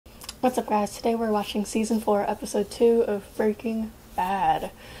What's up, guys? Today we're watching season 4 episode 2 of Breaking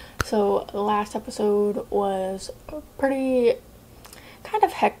Bad. So the last episode was pretty kind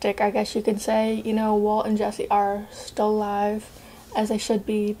of hectic, I guess you can say. You know, Walt and Jesse are still alive, as they should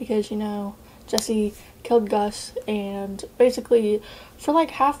be, because, you know, Jesse killed Gus, and basically for like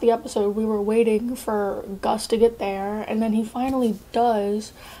half the episode we were waiting for Gus to get there, and then he finally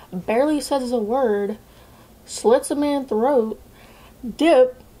does, barely says a word, slits a man's throat,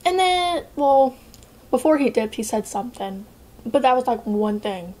 dip, and then, well, before he dipped, he said something. But that was like one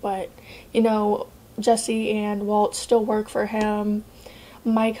thing. But, you know, Jesse and Walt still work for him.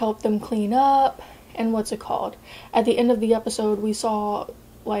 Mike helped them clean up. And what's it called? At the end of the episode, we saw,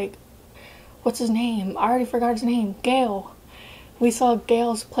 like, what's his name? I already forgot his name. Gale. We saw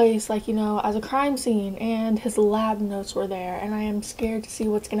Gale's place, like, you know, as a crime scene. And his lab notes were there. And I am scared to see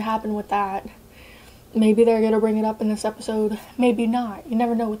what's going to happen with that. Maybe they're going to bring it up in this episode. Maybe not. You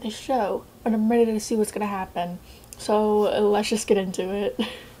never know with this show. But I'm ready to see what's going to happen. So let's just get into it.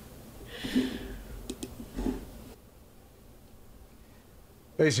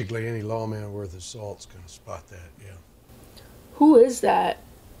 Basically, any lawman worth his salt's going to spot that, yeah. Who is that?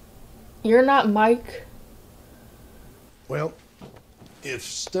 You're not Mike? Well, if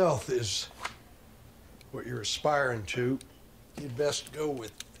stealth is what you're aspiring to, you'd best go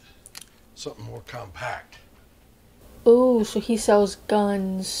with something more compact. Ooh, so he sells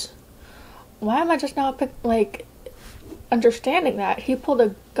guns. Why am I just not understanding that? He pulled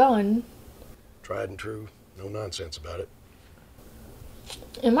a gun. Tried and true. No nonsense about it.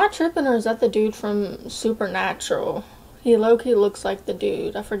 Am I tripping, or is that the dude from Supernatural? He low-key looks like the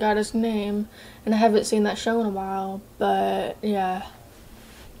dude. I forgot his name, and I haven't seen that show in a while, but yeah.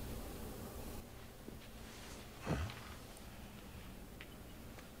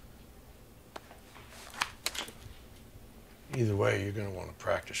 Either way, you're going to want to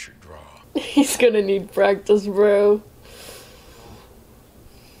practice your draw. He's gonna need practice, bro.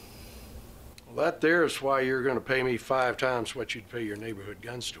 Well, that there is why you're going to pay me 5 times what you'd pay your neighborhood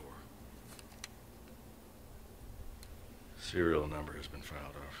gun store. Serial number has been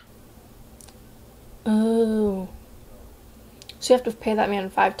filed off. Oh. So you have to pay that man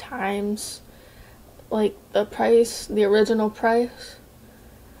 5 times, like, the price, the original price?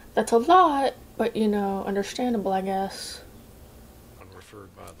 That's a lot, but, you know, understandable, I guess.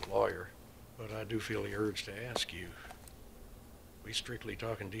 Unreferred by the lawyer, but I do feel the urge to ask you. We strictly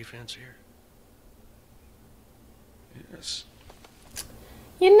talking defense here? Yes.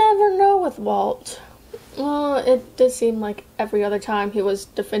 You never know with Walt. Well, it did seem like every other time he was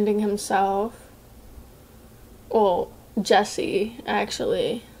defending himself. Well, Jesse,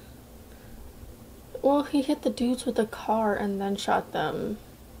 actually. Well, he hit the dudes with a car and then shot them.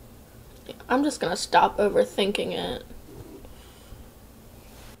 I'm just gonna stop overthinking it.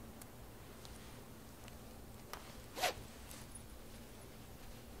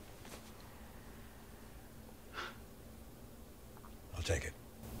 I'll take it.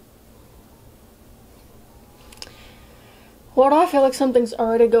 Why do I feel like something's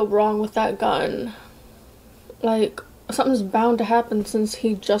already go wrong with that gun? Like, something's bound to happen since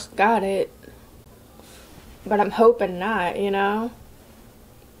he just got it. But I'm hoping not, you know?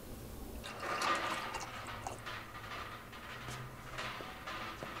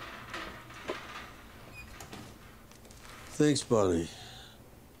 Thanks, buddy.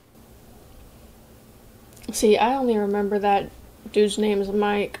 See, I only remember that dude's name is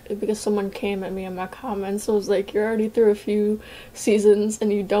Mike because someone came at me in my comments. So it was like, you're already through a few seasons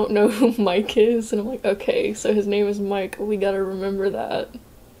and you don't know who Mike is. And I'm like, okay, so his name is Mike. We gotta remember that.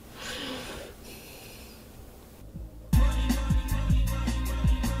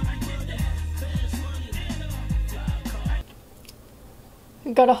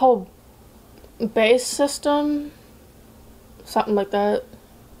 Got a whole base system? Something like that.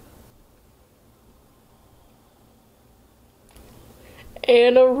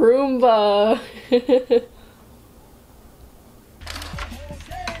 And a Roomba.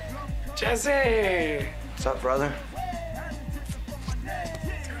 Jesse! What's up, brother?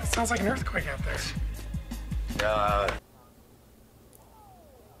 It sounds like an earthquake out there. Yeah,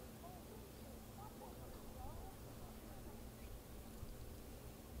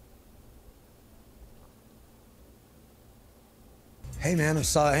 Hey man, I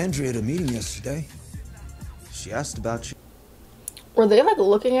saw Andrea at a meeting yesterday. She asked about you. Were they like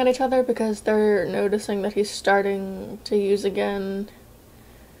looking at each other because they're noticing that he's starting to use again?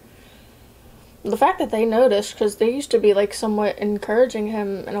 The fact that they noticed, because they used to be like somewhat encouraging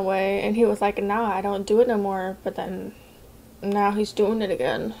him in a way, and he was like, nah, I don't do it no more, but then now he's doing it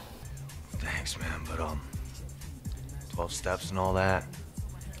again. thanks, man, but 12 steps and all that.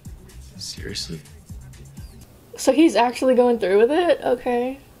 Seriously? So he's actually going through with it?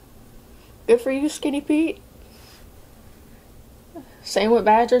 Okay. Good for you, Skinny Pete. Same with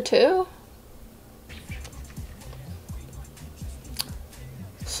Badger, too?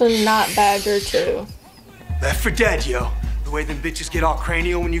 So not Badger, too. Left for dead, yo. The way them bitches get all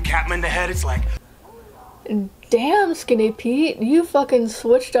cranial when you cap them in the head, it's like... Damn, Skinny Pete. You fucking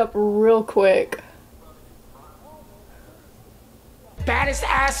switched up real quick. Baddest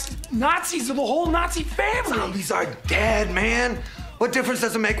ass Nazis of the whole Nazi family. Zombies are dead, man. What difference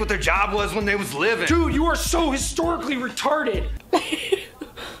does it make what their job was when they was living? Dude, you are so historically retarded.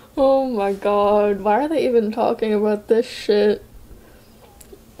 Oh my god. Why are they even talking about this shit?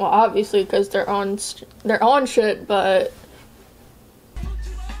 Well, obviously, because they're on shit, but...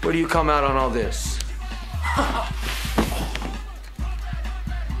 Where do you come out on all this?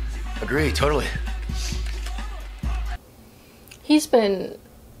 Agree, totally. He's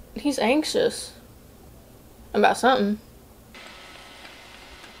anxious about something.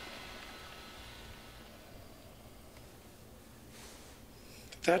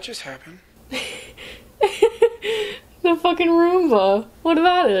 Did that just happen? The fucking Roomba. What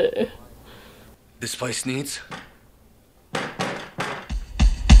about it? This place needs.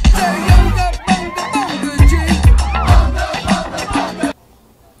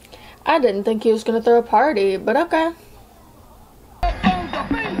 I didn't think he was gonna throw a party, but okay.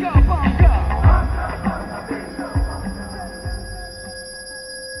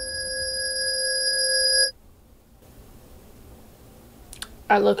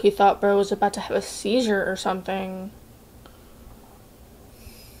 I low-key thought bro was about to have a seizure or something.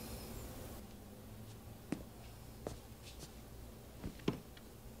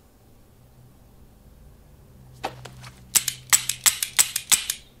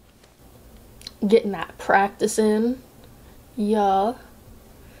 Getting that practice in. Yeah.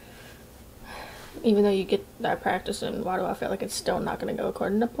 Even though you get that practice in, why do I feel like it's still not gonna go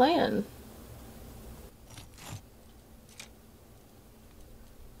according to plan?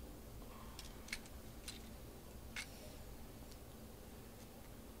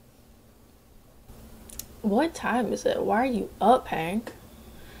 What time is it? Why are you up, Hank?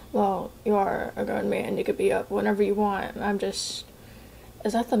 Well, you are a grown man. You could be up whenever you want. I'm just...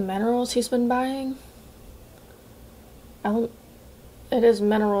 Is that the minerals he's been buying? It is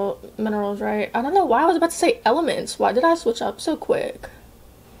minerals, right? I don't know why I was about to say elements. Why did I switch up so quick?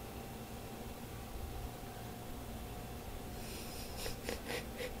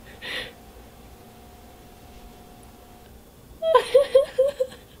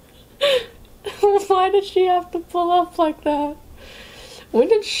 Why did she have to pull up like that? When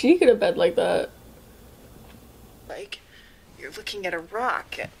did she get to bed like that? Like, you're looking at a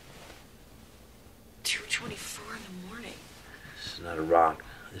rock at 2:24 in the morning. This is not a rock.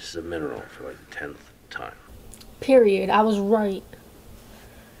 This is a mineral for like the 10th time. Period. I was right.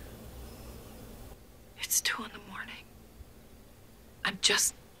 It's 2 in the morning. I'm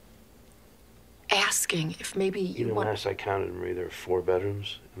just asking if maybe You know, last I counted, Marie, there are 4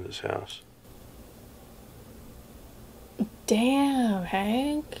 bedrooms in this house. Damn,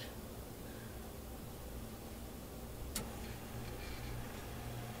 Hank.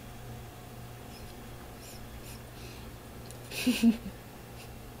 I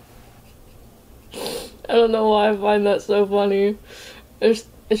don't know why I find that so funny. It's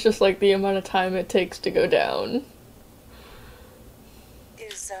just like the amount of time it takes to go down.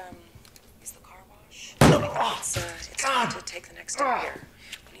 Is the car wash? It's time to take the next step here.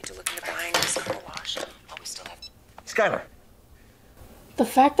 We need to look into buying this car wash while we still have... Skylar. The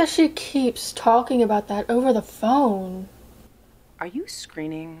fact that she keeps talking about that over the phone. Are you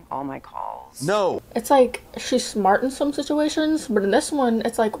screening all my calls? No. It's like, she's smart in some situations, but in this one,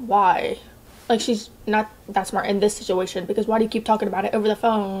 it's like, why? Like, she's not that smart in this situation, because why do you keep talking about it over the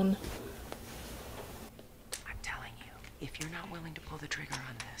phone? I'm telling you, if you're not willing to pull the trigger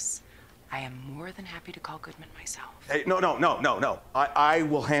on this, I am more than happy to call Goodman myself. Hey, no. I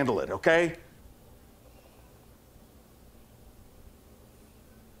will handle it, okay?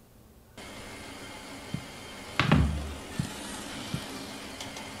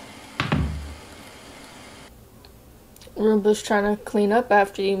 Roomba's trying to clean up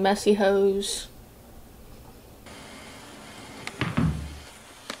after you messy hoes.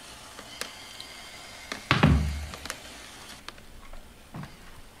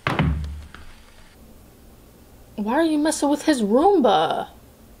 Why are you messing with his Roomba?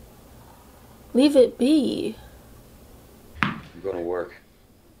 Leave it be. I'm going to work.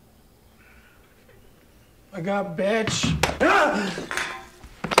 I got bitch.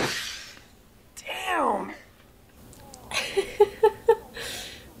 Damn.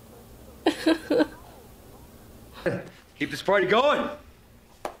 Keep this party going.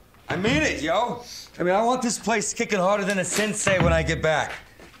 I mean it, yo. I mean, I want this place kicking harder than a sensei when I get back.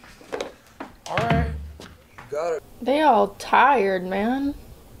 All right. Got it. They all tired, man.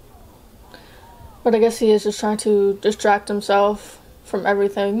 But I guess he is just trying to distract himself from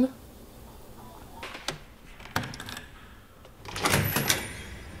everything.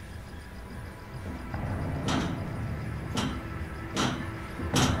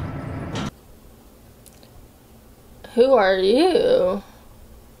 Who are you?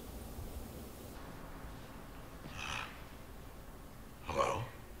 Hello?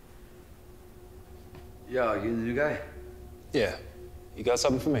 Yo, you the new guy? Yeah. You got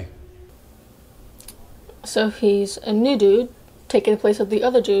something for me? So he's a new dude, taking the place of the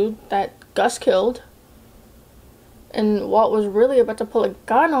other dude that Gus killed. And Walt was really about to pull a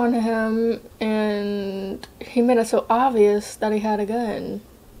gun on him, and he made it so obvious that he had a gun.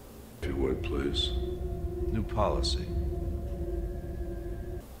 If you would, please. New policy.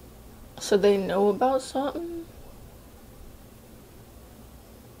 So they know about something?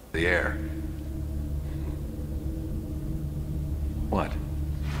 The air. What?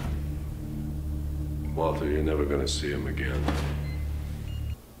 Walter, you're never gonna see him again.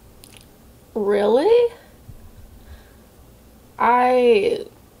 Really?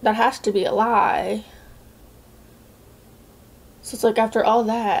 That has to be a lie. So it's like after all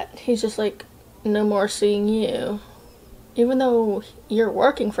that, he's just like, no more seeing you. Even though you're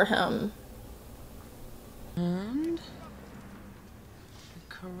working for him. And the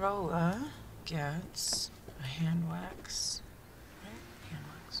Corolla gets a hand wax. Right? Hand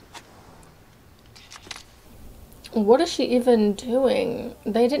wax. What is she even doing?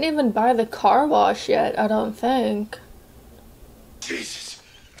 They didn't even buy the car wash yet, I don't think. Jesus.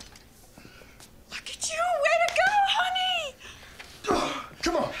 Look at you! Way to go, honey!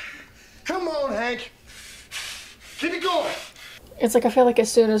 Come on. Come on, Hank. Keep it going. It's like I feel like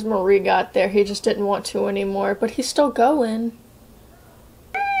as soon as Marie got there, he just didn't want to anymore, but he's still going.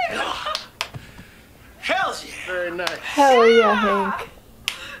 Hells yeah. Very nice. Hell yeah, Hank.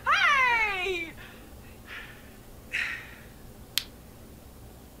 Hey!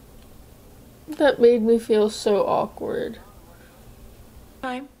 That made me feel so awkward.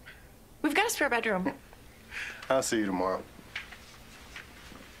 Fine. We've got a spare bedroom. I'll see you tomorrow.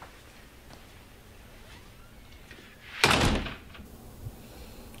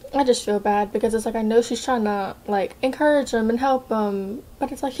 I just feel bad because it's like I know she's trying to like encourage him and help him, but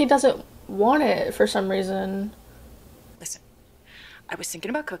it's like he doesn't want it for some reason. Listen, I was thinking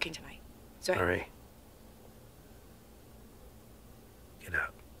about cooking tonight. So Marie. Get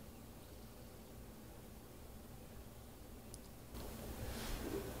out.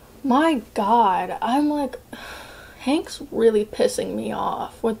 My God, I'm like, Hank's really pissing me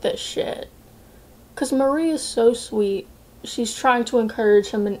off with this shit. Cause Marie is so sweet. She's trying to encourage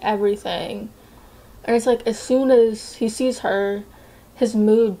him in everything. And it's like as soon as he sees her, his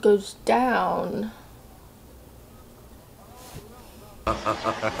mood goes down.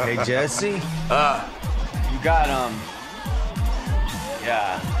 Hey, Jesse. You got,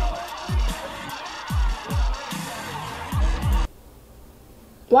 yeah.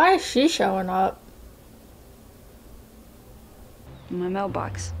 Why is she showing up? In my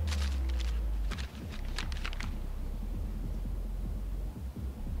mailbox.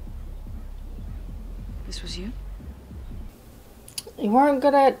 This was you? You weren't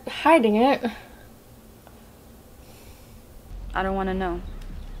good at hiding it. I don't want to know.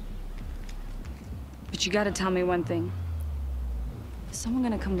 But you gotta tell me one thing. Is someone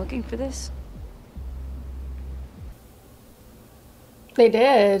gonna come looking for this? They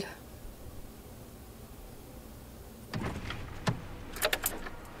did.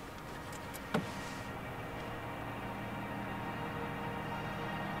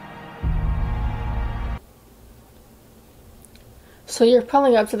 So you're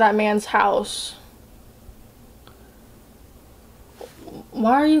pulling up to that man's house.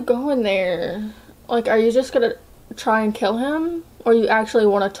 Why are you going there? Like, are you just gonna try and kill him? Or you actually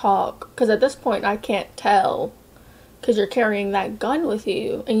want to talk? Because at this point, I can't tell. Because you're carrying that gun with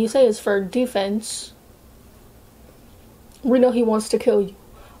you. And you say it's for defense. We know he wants to kill you.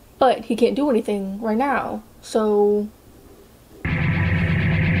 But he can't do anything right now. So...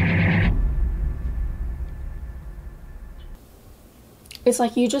 It's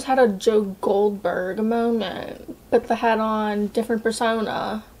like you just had a Joe Goldberg moment. Put the hat on, different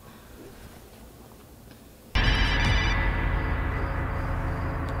persona.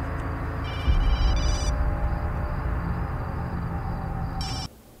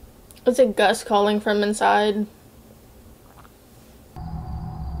 Is it Gus calling from inside?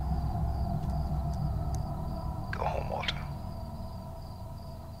 go home, Walter.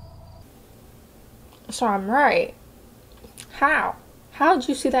 So I'm right. How? How did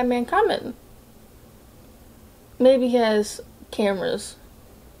you see that man coming? Maybe he has cameras.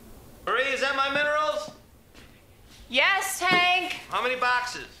 Marie, is that my minerals? Yes, Hank. How many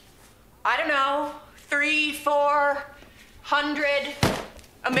boxes? I don't know. 300, 400,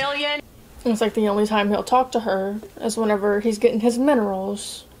 a million. It's like the only time he'll talk to her is whenever he's getting his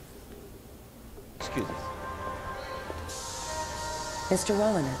minerals. Excuse me. Mr.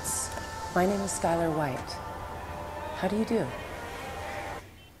 Wollenitz, my name is Skylar White. How do you do?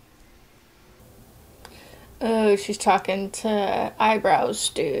 Oh, she's talking to Eyebrows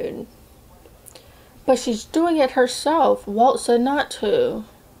dude. But she's doing it herself. Walt said not to.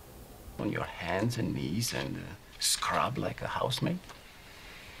 On your hands and knees and scrub like a housemaid?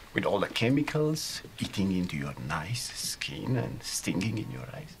 With all the chemicals eating into your nice skin and stinging in your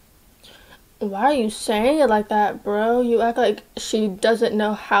eyes? Why are you saying it like that, bro? You act like she doesn't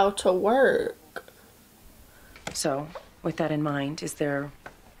know how to work. So, with that in mind, is there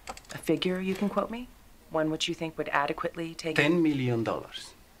a figure you can quote me? One which you think would adequately take... $10 million.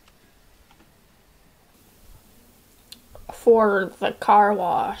 For the car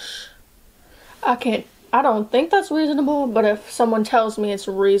wash. I don't think that's reasonable, but if someone tells me it's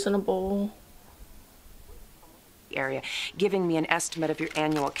reasonable. Area, giving me an estimate of your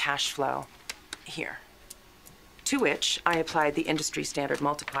annual cash flow. Here. To which I applied the industry standard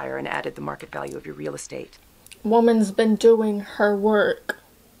multiplier and added the market value of your real estate. Woman's been doing her work.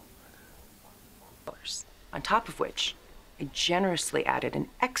 On top of which, I generously added an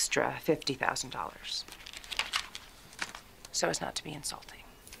extra $50,000. So as not to be insulting.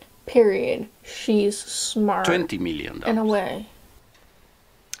 Period. She's smart. $20 million. In a way.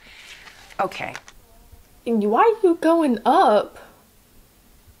 Okay. Why are you going up?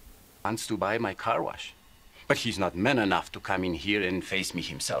 Wants to buy my car wash. But he's not man enough to come in here and face me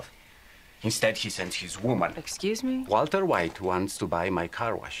himself. Instead, he sends his woman. Excuse me? Walter White wants to buy my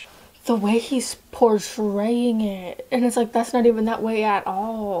car wash. The way he's portraying it. And it's like, that's not even that way at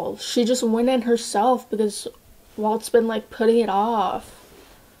all. She just went in herself because Walt's been like putting it off.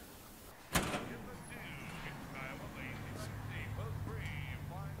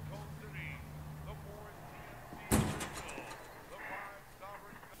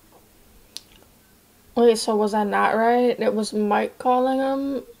 Wait, so was I not right? It was Mike calling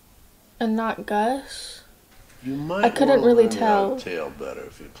him and not Gus? You might I couldn't really wanna learn tell. how to tail better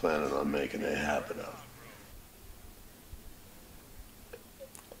if you're planning on making a habit of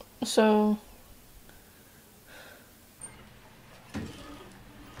it. So...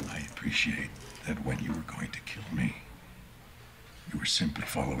 I appreciate that when you were going to kill me, you were simply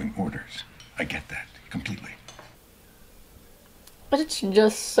following orders. I get that completely. But it's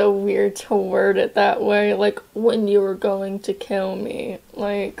just so weird to word it that way, like, when you were going to kill me.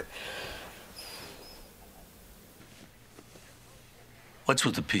 Like... What's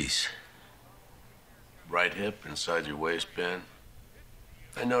with the piece? Right hip inside your waistband?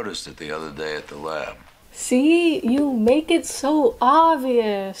 I noticed it the other day at the lab. See? You make it so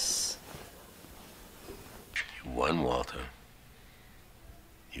obvious. You won, Walter.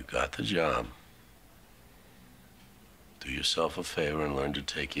 You got the job. Do yourself a favor and learn to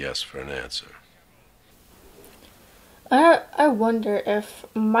take yes for an answer. I wonder if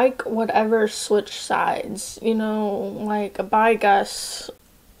Mike would ever switch sides. You know, like, by Gus,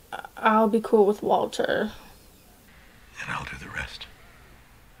 I'll be cool with Walter. And I'll do the rest.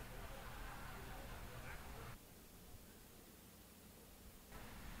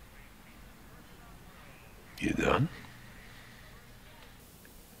 You done?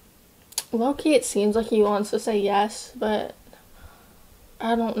 Low-key, it seems like he wants to say yes, but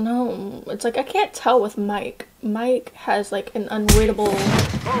I don't know. It's like, I can't tell with Mike. Mike has, like, an unreadable...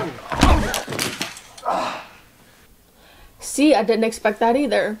 See, I didn't expect that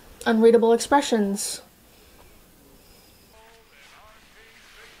either. Unreadable expressions.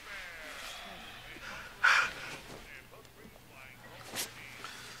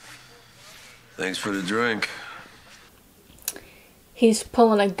 Thanks for the drink. He's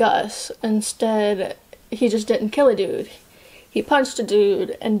pulling a Gus. Instead, he just didn't kill a dude. He punched a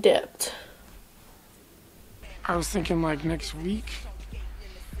dude and dipped. I was thinking like next week.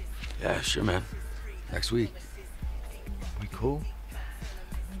 Yeah, sure, man. Next week. We cool?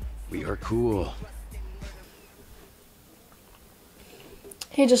 We are cool.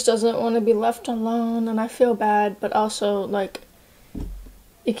 He just doesn't want to be left alone, and I feel bad, but also, like,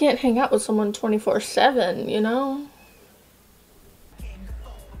 you can't hang out with someone 24/7, you know?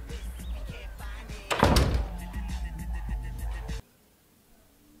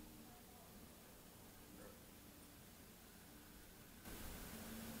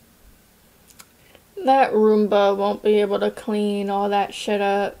 That Roomba won't be able to clean all that shit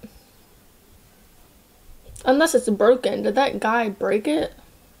up. Unless it's broken. Did that guy break it?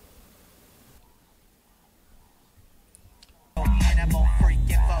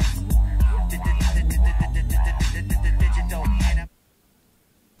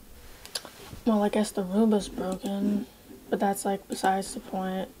 Well, I guess the Roomba's broken, but that's like besides the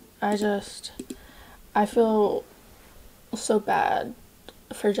point. I feel so bad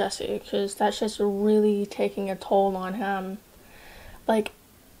for Jesse because that shit's really taking a toll on him. Like,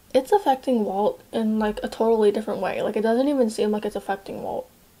 it's affecting Walt in like a totally different way. Like, it doesn't even seem like it's affecting Walt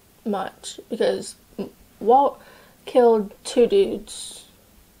much because Walt killed 2 dudes.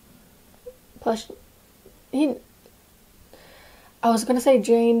 Plus, I was gonna say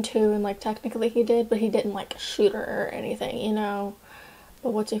Jane too, and like technically he did, but he didn't like shoot her or anything, you know.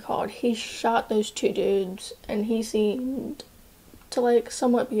 But what's it called? He shot those 2 dudes, and he seemed to like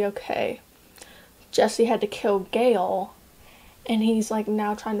somewhat be okay. Jesse had to kill Gail, and he's like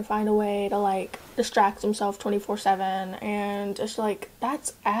now trying to find a way to like distract himself 24/7, and it's like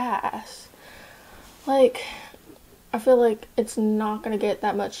that's ass. Like, I feel like it's not gonna get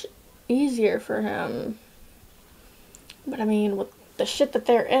that much easier for him. But I mean, with the shit that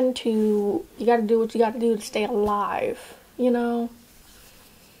they're into, you gotta do what you gotta do to stay alive, you know?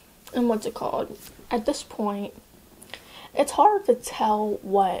 And what's it called? At this point, it's hard to tell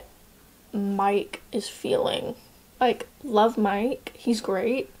what Mike is feeling. Like, love Mike, he's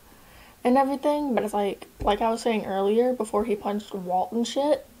great and everything, but it's like I was saying earlier, before he punched Walt and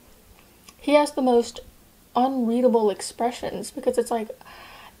shit, he has the most unreadable expressions, because it's like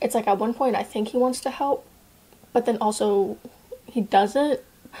at one point I think he wants to help, but then also he doesn't.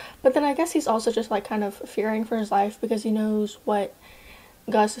 But then I guess he's also just like kind of fearing for his life because he knows what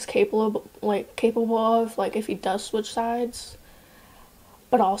Gus is capable of, like if he does switch sides.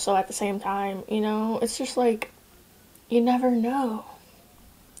 But also at the same time, you know, it's just like you never know.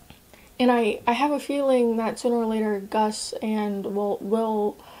 And I have a feeling that sooner or later Gus and Walt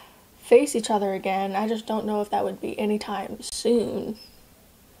will face each other again. I just don't know if that would be anytime soon.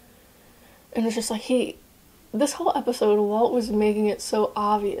 And it's just like this whole episode, Walt was making it so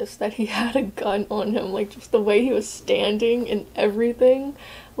obvious that he had a gun on him, like just the way he was standing and everything.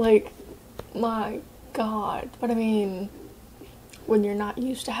 Like, my God. But I mean, when you're not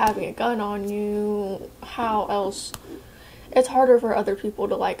used to having a gun on you, how else? It's harder for other people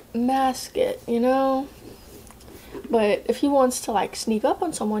to like mask it, you know? But if he wants to like sneak up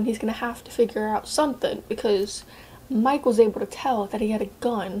on someone, he's gonna have to figure out something, because Mike was able to tell that he had a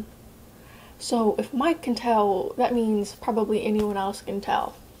gun. So if Mike can tell, that means probably anyone else can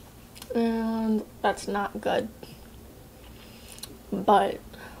tell. And that's not good. But,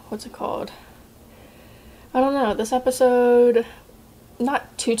 what's it called? I don't know, this episode,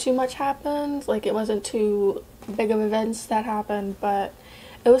 not too much happened. Like, it wasn't too big of events that happened, but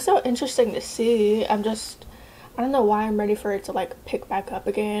it was so interesting to see. I don't know why I'm ready for it to like pick back up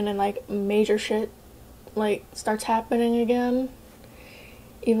again and like major shit like starts happening again.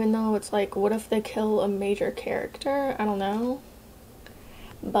 Even though it's like, what if they kill a major character? I don't know.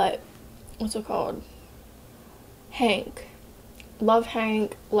 But, what's it called? Hank. Love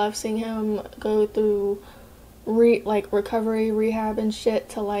Hank. Love seeing him go through recovery, rehab and shit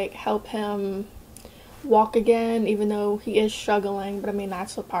to like help him walk again, even though he is struggling. But I mean,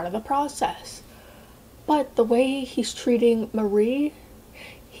 that's a part of the process. But the way he's treating Marie,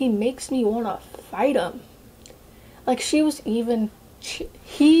 he makes me want to fight him. Like, he was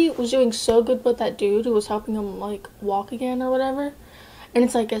doing so good with that dude who was helping him like walk again or whatever, and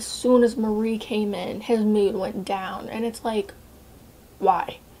it's like as soon as Marie came in, his mood went down. And it's like,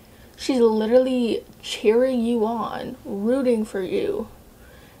 why? She's literally cheering you on, rooting for you,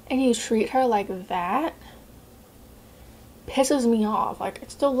 and you treat her like that? Pisses me off. Like, I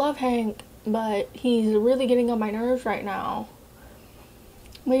still love Hank, but he's really getting on my nerves right now.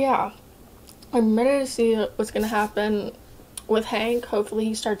 But yeah, I'm ready to see what's gonna happen with Hank. Hopefully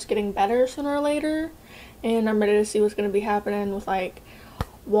he starts getting better sooner or later, and I'm ready to see what's gonna be happening with like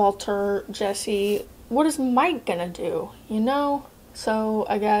Walter, Jesse. What is Mike gonna do, you know? So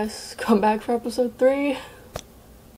I guess come back for episode 3.